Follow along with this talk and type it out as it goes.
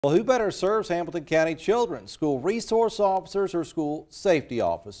Well, who better serves Hamilton County children? School resource officers or school safety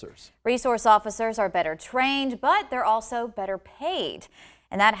officers? Resource officers are better trained, but they're also better paid.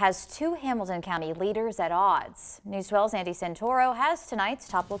 And that has two Hamilton County leaders at odds. News 12's Andy Santoro has tonight's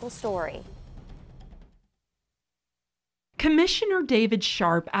top local story. Commissioner David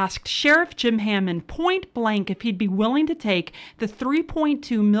Sharp asked Sheriff Jim Hammond point blank if he'd be willing to take the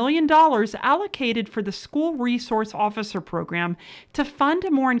 $3.2 million allocated for the School Resource Officer Program to fund a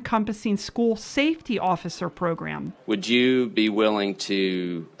more encompassing School Safety Officer Program. Would you be willing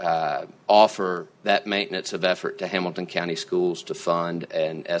to offer that maintenance of effort to Hamilton County Schools to fund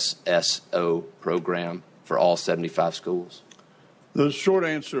an SSO program for all 75 schools? The short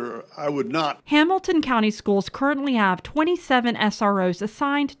answer, I would not. Hamilton County Schools currently have 27 SROs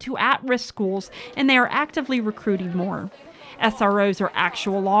assigned to at-risk schools, and they are actively recruiting more. SROs are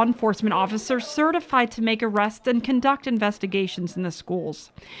actual law enforcement officers certified to make arrests and conduct investigations in the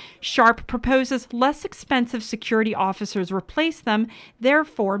schools. Sharp proposes less expensive security officers replace them,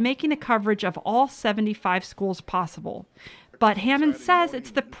 therefore making the coverage of all 75 schools possible. But Hammond says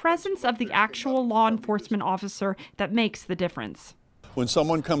it's the presence of the actual law enforcement officer that makes the difference. When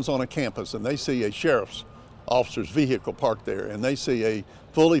someone comes on a campus and they see a sheriff's officer's vehicle parked there and they see a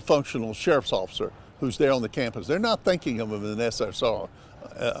fully functional sheriff's officer who's there on the campus, they're not thinking of him as an SRO.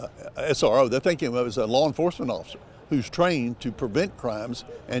 They're thinking of him as a law enforcement officer who's trained to prevent crimes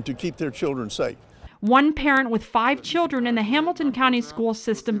and to keep their children safe. One parent with 5 children in the Hamilton County school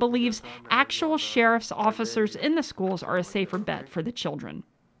system believes actual sheriff's officers in the schools are a safer bet for the children.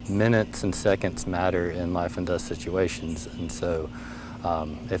 Minutes and seconds matter in life and death situations, and so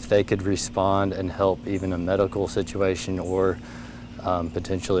if they could respond and help even a medical situation or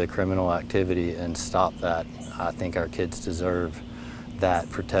potentially a criminal activity and stop that, I think our kids deserve that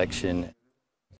protection.